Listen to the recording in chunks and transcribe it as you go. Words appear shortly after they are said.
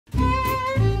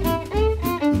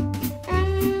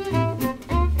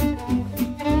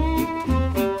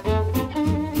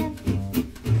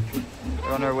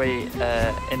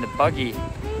in the buggy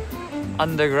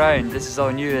underground. This is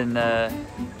all new in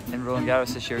Roland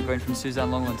Garros this year. We're going from Suzanne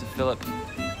Longland to Philippe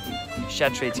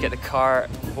Chatrier to get the car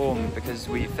home because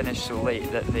we finished so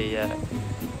late that they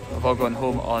have all gone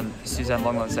home on Suzanne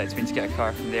Longland side, so we need to get a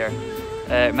car from there.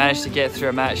 Managed to get through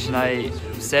a match tonight,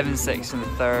 7-6 in the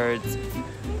third.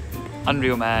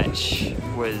 Unreal match,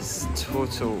 was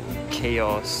total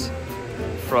chaos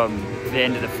from the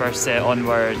end of the first set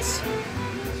onwards.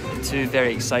 Two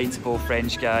very excitable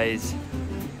French guys.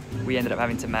 We ended up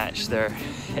having to match their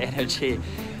energy,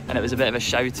 and it was a bit of a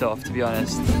shout off, to be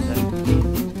honest.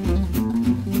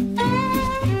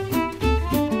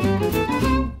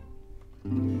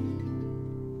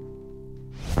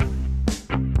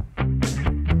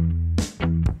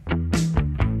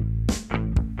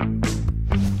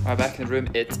 We're back in the room.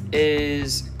 It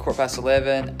is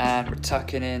 11:15 and we're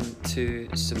tucking into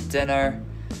some dinner.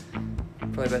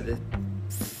 Probably about the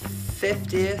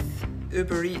 50th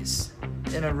Uber Eats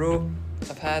in a row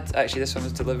I've had. Actually, this one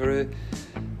was Deliveroo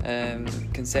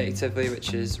consecutively,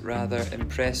 which is rather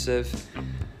impressive.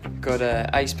 Got an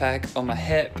ice pack on my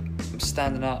hip. I'm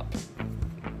standing up,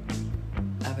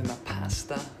 having my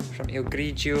pasta from Il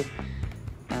Grigio,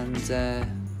 and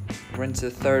we're into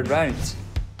the third round.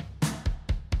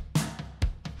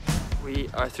 We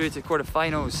are through to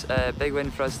quarterfinals. Big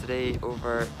win for us today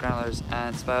over Granollers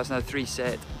and Spios. Now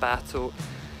 3-set battle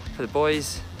for the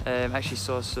boys. Actually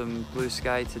saw some blue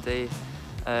sky today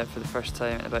for the first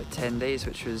time in about 10 days,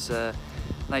 which was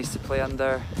nice to play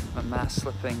under. My mask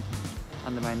slipping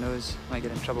under my nose. Might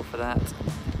get in trouble for that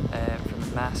from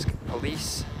the mask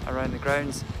police around the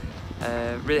grounds.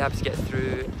 Really happy to get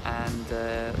through, and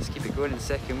let's keep it going in the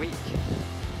second week.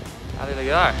 Allez les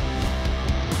gars!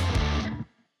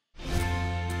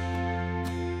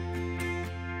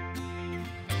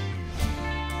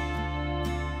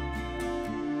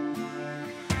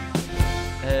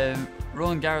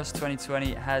 Roland Garros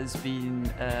 2020 has been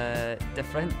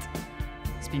different.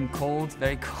 It's been cold,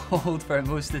 very cold for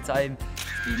most of the time.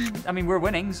 I mean, we're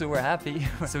winning, so we're happy.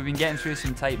 So we've been getting through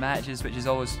some tight matches, which is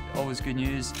always good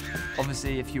news.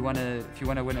 Obviously, if you wanna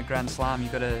win a Grand Slam, you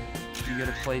gotta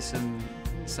play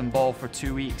some ball for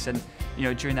 2 weeks, and you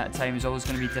know, during that time, there's always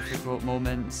going to be difficult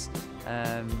moments,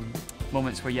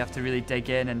 moments where you have to really dig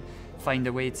in and find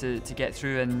a way to get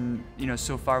through. And you know,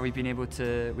 so far we've been able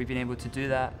to do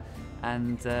that.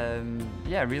 And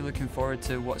yeah, really looking forward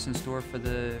to what's in store for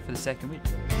the second week.